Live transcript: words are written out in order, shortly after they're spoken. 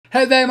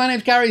Hello there, my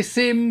name's Gary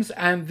Sims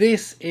and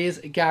this is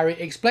Gary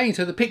Explains.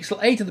 So the Pixel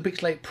 8 and the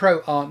Pixel 8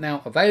 Pro are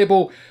now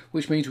available,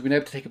 which means we've been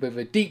able to take a bit of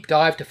a deep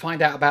dive to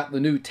find out about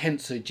the new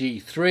Tensor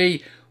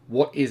G3.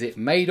 What is it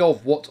made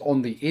of? What's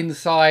on the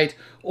inside?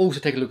 Also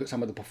take a look at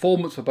some of the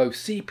performance for both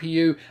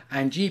CPU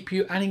and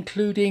GPU, and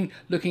including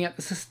looking at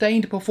the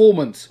sustained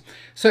performance.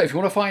 So if you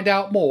want to find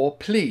out more,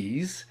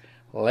 please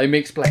let me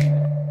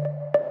explain.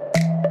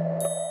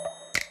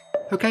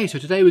 Okay, so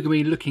today we're going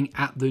to be looking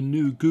at the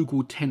new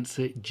Google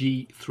Tensor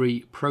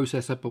G3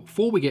 processor, but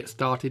before we get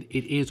started,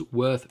 it is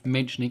worth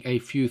mentioning a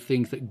few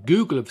things that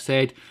Google have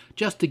said,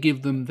 just to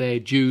give them their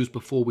dues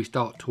before we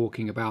start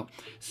talking about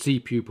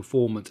CPU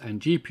performance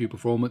and GPU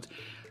performance.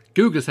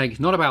 Google is saying it's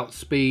not about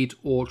speed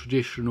or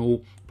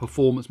traditional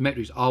performance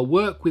metrics. Our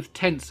work with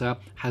Tensor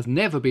has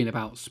never been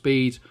about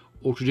speed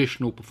or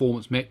traditional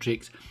performance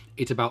metrics.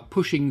 It's about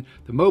pushing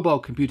the mobile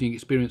computing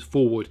experience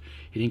forward.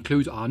 It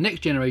includes our next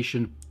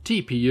generation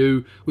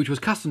TPU, which was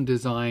custom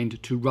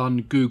designed to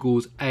run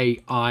Google's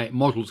AI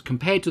models.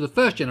 Compared to the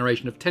first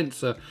generation of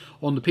Tensor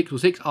on the Pixel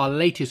 6, our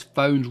latest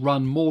phones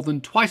run more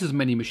than twice as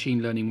many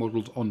machine learning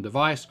models on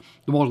device.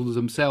 The models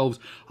themselves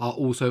are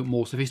also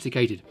more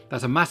sophisticated.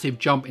 That's a massive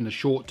jump in a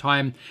short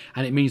time,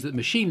 and it means that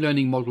machine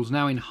learning models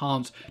now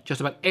enhance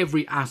just about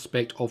every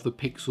aspect of the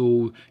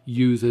Pixel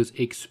user's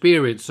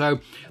experience. So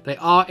they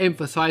are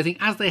emphasizing,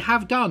 as they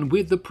have done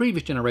with the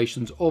previous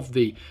generations of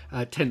the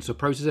Tensor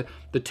processor.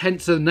 The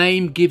Tensor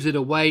name gives it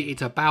away.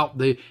 It's about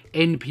the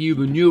NPU,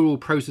 the neural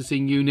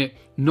processing unit,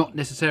 not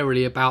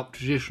necessarily about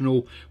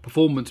traditional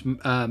performance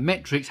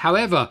metrics.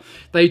 However,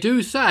 they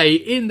do say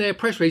in their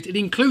press release it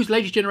includes the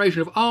latest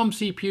generation of ARM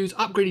CPUs,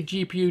 upgraded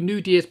GPU,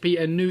 new DSP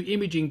and new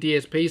imaging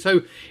DSP.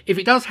 So if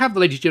it does have the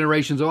latest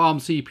generations of ARM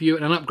CPU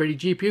and an upgraded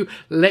GPU,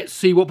 let's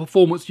see what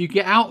performance you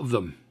get out of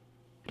them.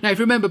 Now, if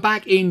you remember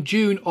back in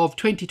June of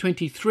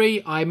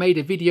 2023, I made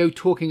a video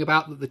talking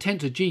about that the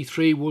Tensor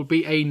G3 will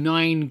be a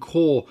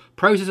 9-core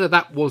processor.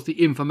 That was the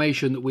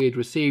information that we had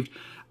received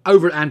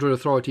over at Android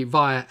Authority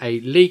via a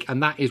leak,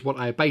 and that is what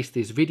I based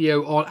this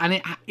video on, and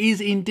it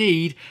is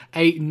indeed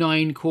a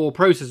 9-core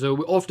processor.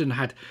 We often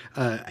had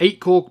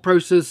 8-core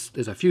processors,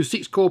 there's a few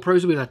 6-core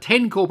processors, we had a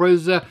 10-core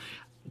processor.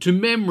 To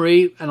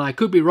memory, and I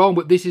could be wrong,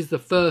 but this is the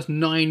first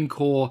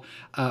 9-core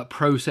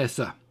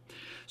processor.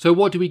 So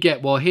what do we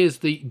get? Well, here's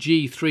the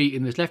G3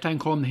 in this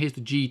left-hand column, here's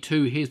the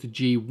G2, here's the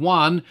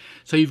G1.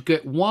 So you've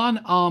got one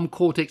ARM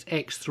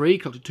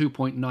Cortex-X3 clocked at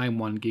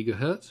 2.91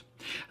 gigahertz.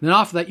 And then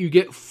after that, you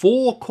get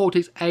 4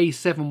 Cortex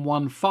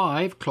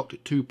A715 clocked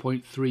at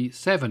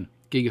 2.37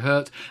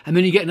 gigahertz, and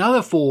then you get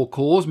another 4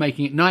 cores,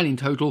 making it 9 in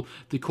total,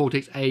 the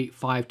Cortex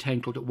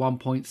A510 clocked at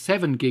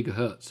 1.7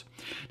 gigahertz.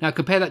 Now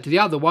compare that to the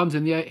other ones.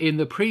 In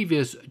the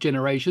previous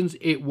generations,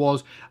 it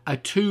was a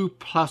 2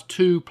 plus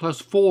 2 plus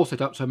 4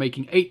 setup, so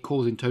making 8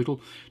 cores in total,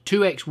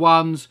 2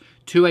 X1s,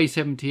 2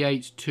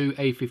 A78s, 2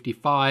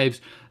 A55s,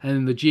 and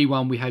in the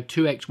G1 we had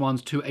 2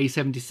 X1s, 2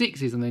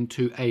 A76s, and then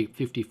 2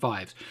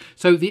 A55s.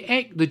 So the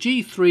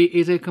G3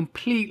 is a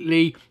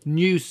completely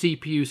new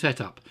CPU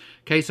setup.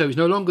 Okay, so it's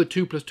no longer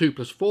 2 plus 2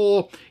 plus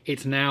 4,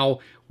 it's now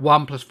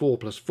 1 plus 4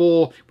 plus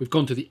 4. We've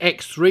gone to the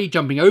X3,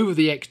 jumping over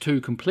the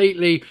X2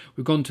 completely.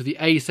 We've gone to the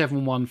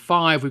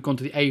A715, we've gone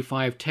to the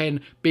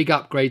A510, big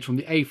upgrades from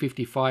the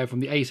A55, from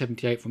the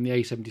A78, from the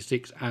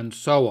A76, and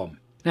so on.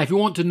 Now, if you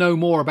want to know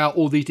more about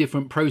all these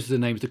different processor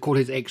names, the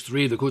Cortex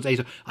X3, the Cortex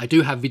A7, I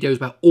do have videos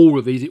about all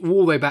of these,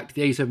 all the way back to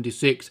the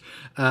A76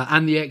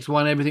 and the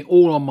X1, everything,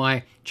 all on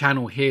my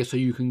channel here, so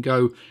you can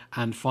go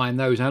and find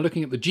those. Now,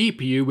 looking at the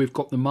GPU, we've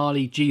got the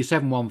Mali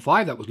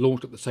G715 that was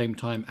launched at the same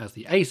time as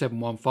the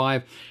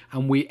A715,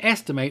 and we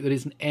estimate that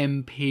it's an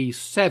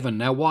MP7.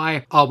 Now,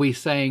 why are we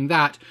saying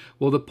that?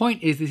 Well, the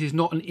point is this is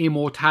not an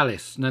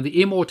Immortalis. Now,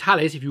 the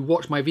Immortalis, if you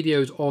watch my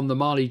videos on the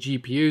Mali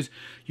GPUs,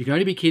 you can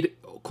only be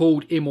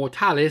called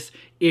Immortalis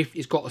if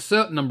it's got a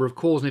certain number of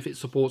cores and if it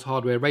supports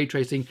hardware ray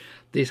tracing.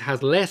 This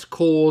has less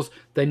cores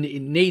than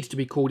it needs to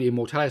be called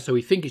Immortalis, so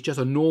we think it's just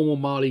a normal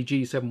Mali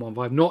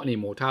G715, not an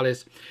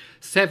Immortalis.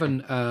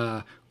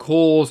 7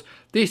 cores.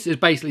 This is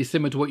basically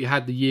similar to what you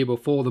had the year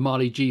before, the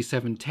Mali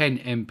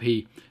G710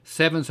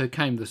 MP7, so it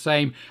came the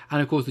same.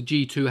 And of course the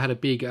G2 had a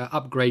big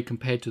upgrade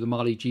compared to the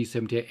Mali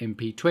G78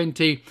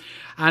 MP20.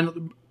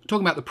 And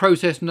talking about the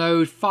process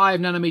node, 5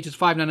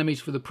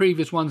 nanometers for the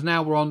previous ones.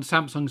 Now we're on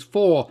Samsung's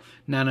 4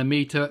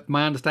 nanometer.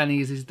 My understanding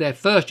is this is their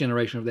first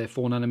generation of their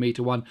 4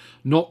 nanometer one,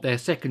 not their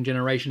second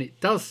generation. It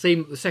does seem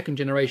that the second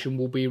generation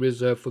will be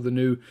reserved for the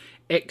new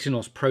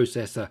Exynos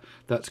processor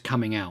that's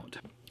coming out.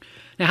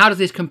 Now, how does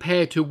this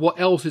compare to what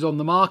else is on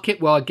the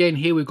market? Well, again,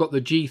 here we've got the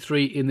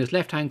G3 in this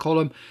left-hand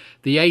column.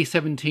 The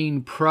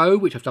A17 Pro,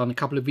 which I've done a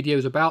couple of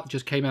videos about,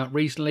 just came out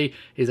recently,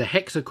 is a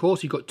hexa-core.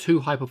 So you've got 2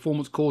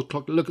 high-performance cores.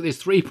 Look at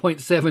this,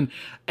 3.78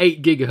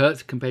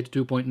 gigahertz compared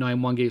to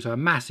 2.91 gigahertz, so a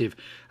massive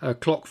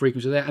clock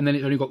frequency there. And then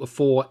it's only got the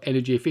 4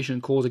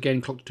 energy-efficient cores,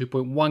 again, clocked to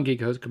 2.1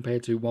 gigahertz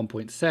compared to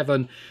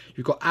 1.7.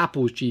 You've got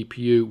Apple's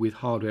GPU with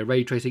hardware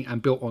ray tracing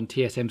and built on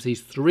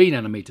TSMC's 3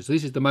 nanometers. So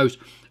this is the most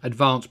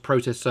advanced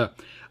processor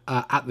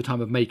at the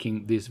time of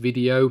making this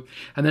video.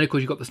 And then of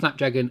course you've got the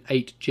Snapdragon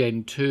 8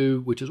 Gen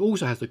 2, which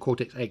also has the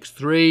Cortex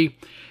X3.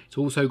 It's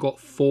also got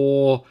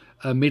 4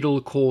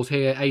 middle cores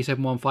here,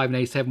 A715 and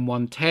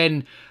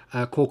A7110.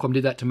 Qualcomm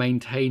did that to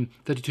maintain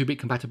 32-bit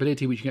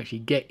compatibility, which you can actually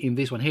get in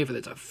this one here. But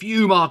there's a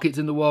few markets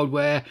in the world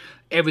where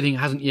everything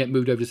hasn't yet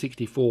moved over to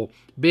 64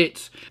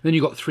 bits. Then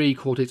you've got 3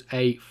 Cortex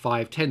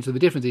A510. So the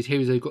difference is here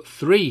is they've got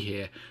 3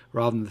 here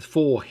rather than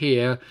 4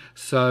 here.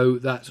 So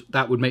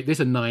that would make this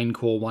a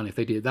 9-core one if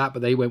they did that.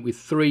 But they went with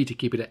 3 to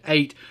keep it at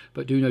 8.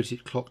 But do notice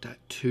it's clocked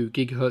at 2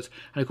 gigahertz.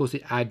 And of course the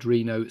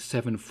Adreno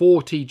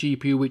 740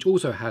 GPU, which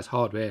also has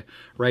hardware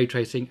ray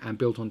tracing and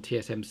built on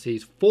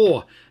TSMC's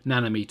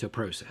 4nm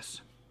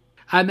process.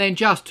 And then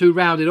just to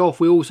round it off,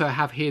 we also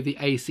have here the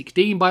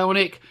A16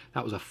 Bionic.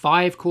 That was a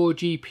 5-core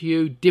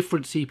GPU,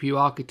 different CPU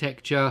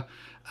architecture.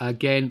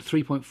 Again,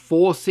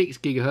 3.46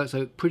 gigahertz,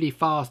 so pretty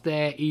fast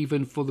there,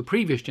 even for the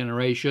previous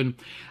generation.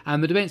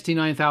 And the Dimensity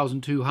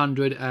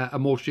 9200, a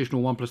more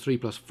traditional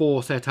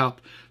 1+3+4 setup,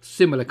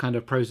 similar kind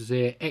of processor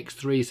here,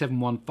 X3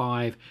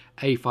 715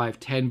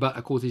 A510, but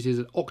of course this is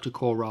an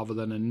octa-core rather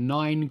than a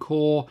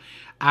 9-core.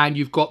 And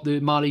you've got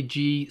the Mali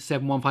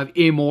G715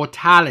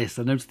 Immortalis.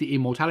 I noticed the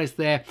Immortalis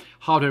there,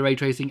 hardware ray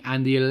tracing,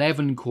 and the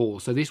 11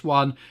 cores. So this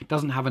one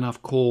doesn't have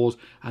enough cores,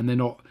 and they're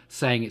not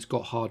saying it's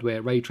got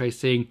hardware ray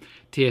tracing.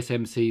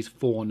 TSMC's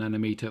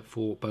 4nm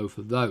for both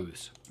of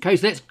those. Okay,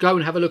 so let's go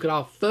and have a look at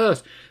our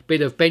first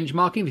bit of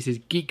benchmarking. This is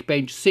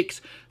Geekbench 6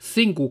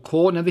 single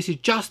core. Now this is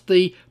just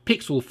the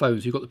Pixel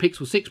phones. You've got the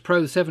Pixel 6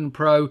 Pro, the 7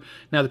 Pro,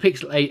 now the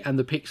Pixel 8 and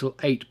the Pixel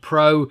 8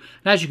 Pro.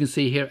 And as you can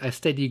see here, a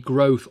steady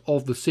growth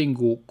of the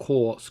single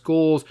core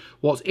scores.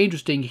 What's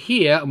interesting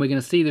here, and we're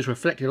going to see this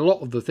reflected a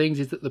lot of the things,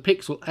 is that the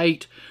Pixel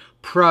 8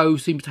 Pro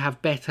seems to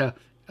have better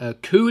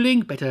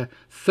cooling, better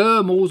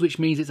thermals, which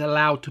means it's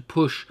allowed to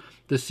push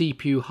the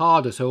CPU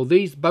harder. So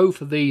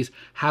both of these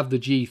have the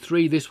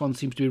G3. This one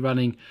seems to be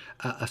running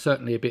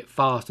certainly a bit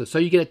faster. So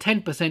you get a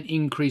 10%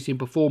 increase in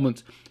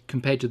performance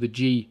compared to the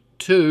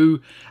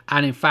G2,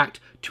 and in fact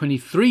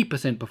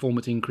 23%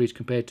 performance increase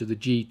compared to the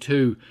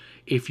G2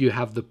 if you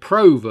have the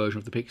Pro version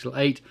of the Pixel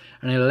 8,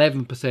 and an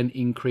 11%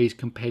 increase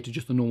compared to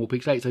just the normal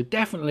Pixel 8. So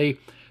definitely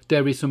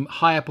there is some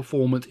higher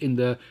performance in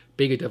the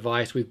bigger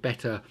device with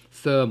better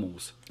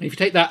thermals. If you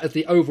take that as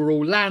the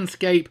overall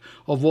landscape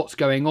of what's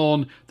going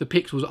on, the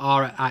Pixels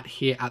are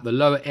here at the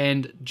lower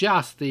end.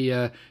 Just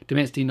the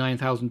Dimensity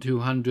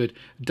 9200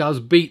 does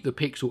beat the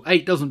Pixel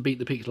 8, doesn't beat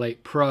the Pixel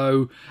 8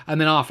 Pro, and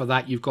then after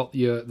that you've got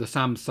the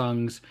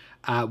Samsungs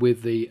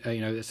with the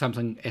the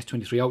Samsung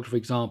S23 Ultra, for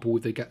example,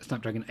 with the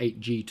Snapdragon 8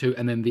 G2,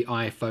 and then the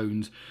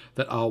iPhones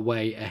that are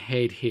way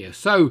ahead here.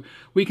 So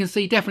we can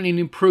see definitely an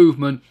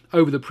improvement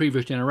over the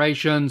previous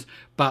generations,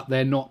 but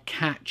they're not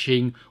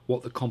catching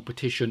what the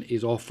competition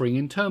is offering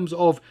in terms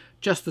of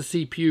just the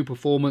CPU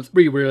performance.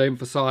 We really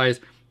emphasize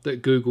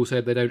that Google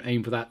said they don't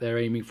aim for that, they're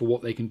aiming for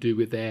what they can do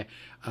with their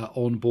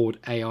onboard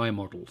AI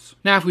models.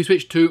 Now if we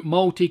switch to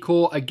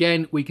multi-core,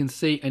 again we can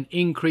see an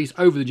increase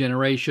over the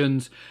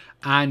generations,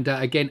 and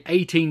again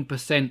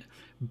 18%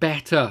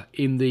 better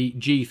in the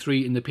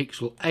G3 in the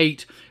Pixel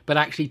 8, but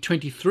actually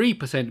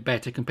 23%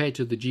 better compared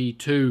to the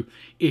G2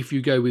 if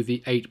you go with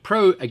the 8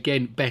 Pro.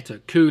 Again, better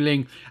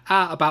cooling,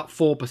 about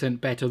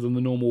 4% better than the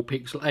normal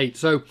Pixel 8.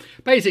 So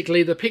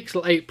basically the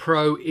Pixel 8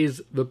 Pro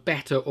is the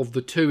better of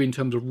the two in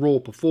terms of raw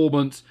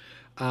performance,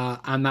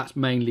 and that's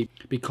mainly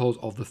because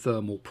of the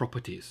thermal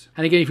properties.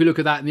 And again, if you look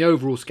at that in the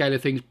overall scale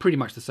of things, pretty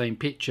much the same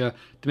picture.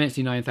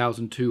 Dimensity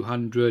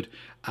 9200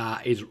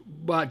 is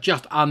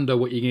just under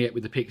what you can get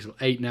with the Pixel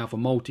 8 now for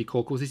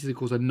multi-core. Of course, this is of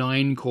course a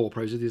 9-core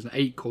processor. This is an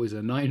 8-core, this is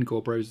a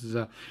 9-core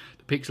processor.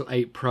 The Pixel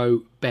 8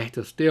 Pro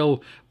better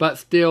still, but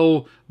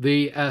still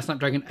the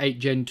Snapdragon 8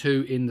 Gen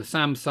 2 in the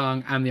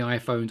Samsung and the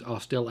iPhones are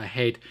still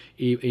ahead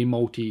in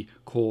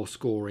multi-core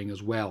scoring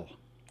as well.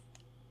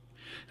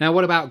 Now,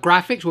 what about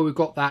graphics? Well, we've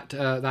got that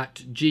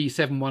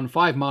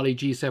G715, Mali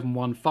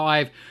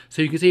G715.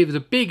 So you can see there's a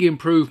big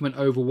improvement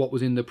over what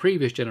was in the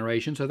previous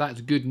generation. So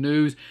that's good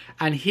news.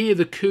 And here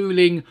the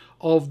cooling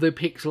of the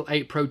Pixel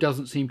 8 Pro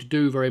doesn't seem to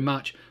do very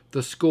much.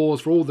 The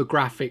scores for all the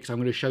graphics I'm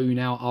going to show you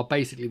now are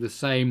basically the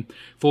same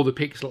for the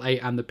Pixel 8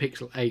 and the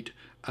Pixel 8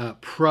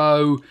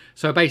 Pro.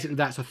 So basically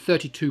that's a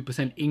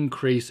 32%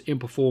 increase in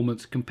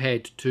performance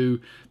compared to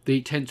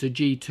the Tensor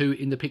G3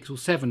 in the Pixel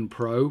 7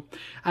 Pro.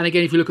 And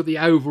again, if you look at the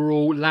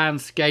overall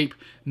landscape,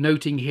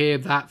 noting here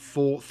that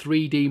for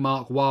 3D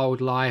Mark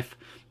Wildlife,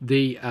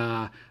 the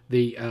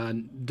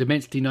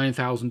Dimensity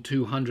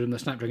 9200 and the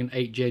Snapdragon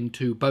 8 Gen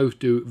 2 both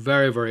do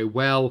very, very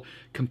well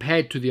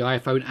compared to the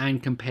iPhone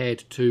and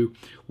compared to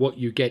what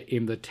you get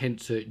in the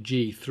Tensor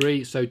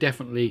G3. So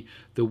definitely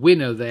the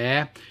winner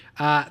there.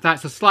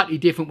 That's a slightly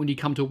different when you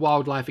come to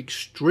Wildlife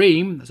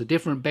Extreme. That's a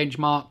different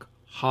benchmark,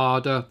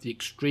 harder, the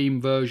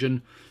Extreme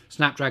version.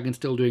 Snapdragon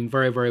still doing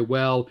very, very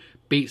well.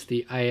 Beats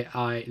the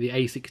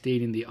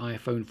A16 in the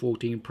iPhone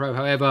 14 Pro.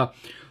 However,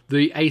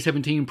 the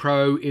A17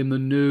 Pro in the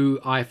new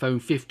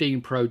iPhone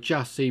 15 Pro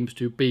just seems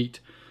to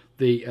beat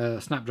the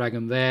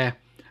Snapdragon there.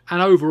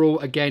 And overall,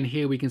 again,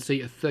 here we can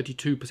see a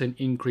 32%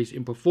 increase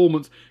in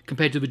performance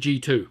compared to the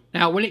G2.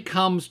 Now, when it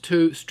comes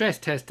to stress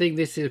testing,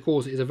 this, of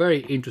course, is a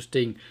very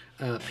interesting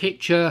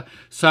picture.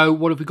 So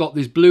what have we got?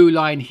 This blue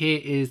line here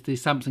is the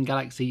Samsung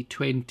Galaxy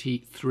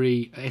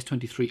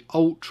S23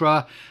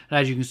 Ultra. And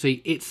as you can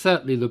see, it's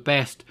certainly the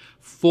best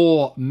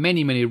for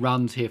many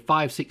runs here.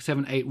 5, 6,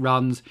 7, 8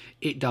 runs.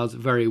 It does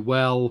very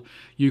well.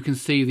 You can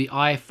see the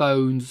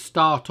iPhones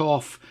start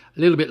off a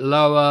little bit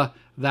lower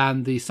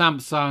than the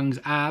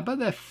Samsungs, but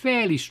they're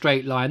fairly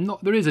straight line.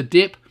 There is a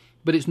dip,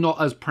 but it's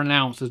not as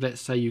pronounced as, let's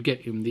say, you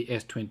get in the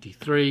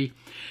S23.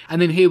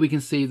 And then here we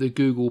can see the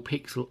Google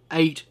Pixel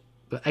 8.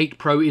 The 8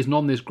 Pro isn't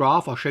on this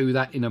graph. I'll show you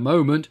that in a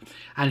moment.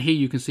 And here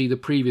you can see the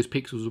previous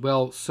pixels as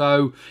well.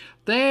 So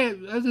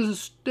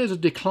there's a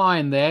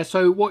decline there.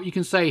 So what you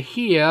can say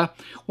here,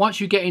 once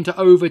you get into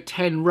over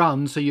 10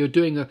 runs, so you're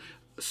doing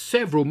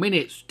several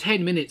minutes,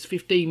 10 minutes,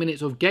 15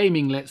 minutes of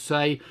gaming, let's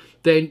say,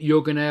 then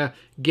you're going to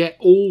get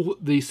all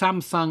the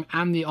Samsung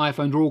and the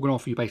iPhones are all going to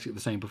offer you basically the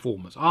same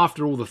performance.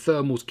 After all the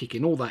thermals kick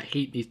in, all that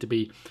heat needs to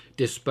be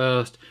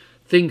dispersed,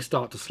 things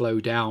start to slow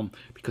down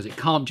because it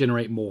can't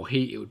generate more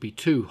heat. It would be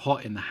too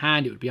hot in the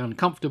hand. It would be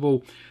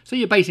uncomfortable. So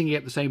you're basically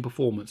get the same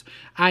performance.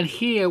 And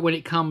here, when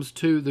it comes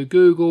to the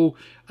Google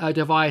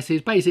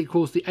devices, basically, of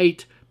course, the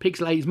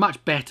Pixel 8 is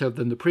much better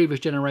than the previous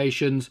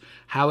generations.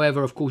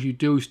 However, of course, you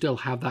do still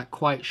have that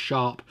quite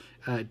sharp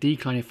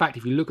decline. In fact,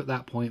 if you look at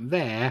that point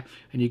there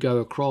and you go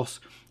across,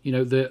 you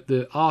know,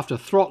 the after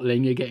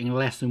throttling, you're getting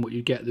less than what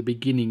you get at the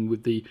beginning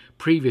with the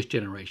previous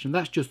generation.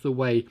 That's just the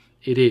way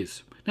it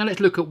is. Now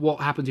let's look at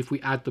what happens if we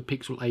add the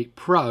Pixel 8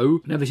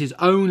 Pro. Now this is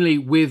only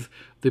with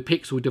the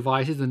Pixel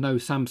devices, there's no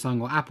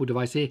Samsung or Apple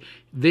device here.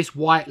 This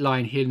white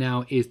line here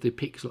now is the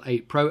Pixel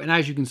 8 Pro, and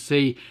as you can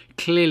see,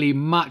 clearly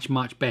much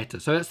better.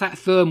 So that's that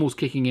thermals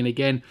kicking in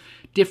again.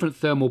 Different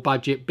thermal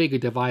budget, bigger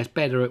device,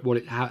 better at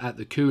at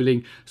the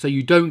cooling, so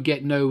you don't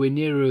get nowhere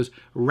near as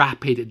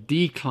rapid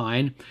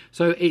decline.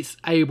 So it's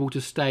able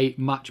to stay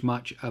much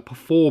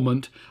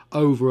performant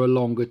over a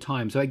longer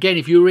time. So again,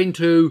 if you're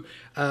into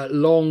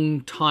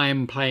long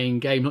time playing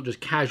games, not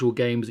just casual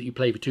games that you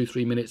play for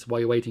 2-3 minutes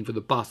while you're waiting for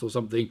the bus or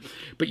something,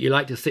 but you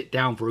like to sit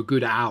down for a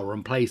good hour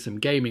and play some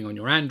gaming on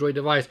your Android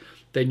device,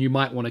 then you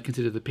might want to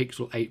consider the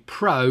Pixel 8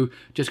 Pro,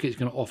 just because it's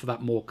going to offer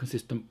that more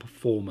consistent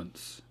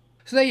performance.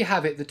 So there you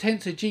have it, the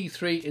Tensor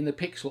G3 in the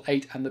Pixel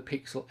 8 and the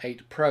Pixel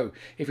 8 Pro.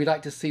 If you'd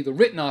like to see the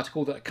written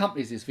article that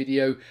accompanies this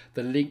video,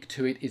 the link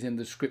to it is in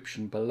the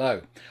description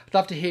below. I'd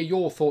love to hear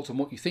your thoughts on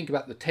what you think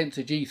about the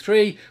Tensor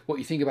G3, what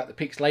you think about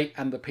the Pixel 8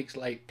 and the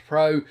Pixel 8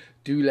 Pro.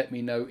 Do let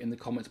me know in the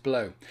comments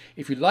below.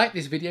 If you like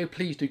this video,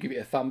 please do give it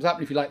a thumbs up.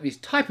 And if you like these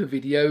type of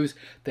videos,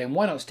 then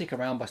why not stick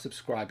around by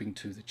subscribing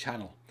to the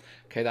channel.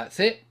 Okay, that's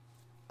it.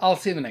 I'll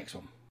see you in the next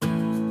one.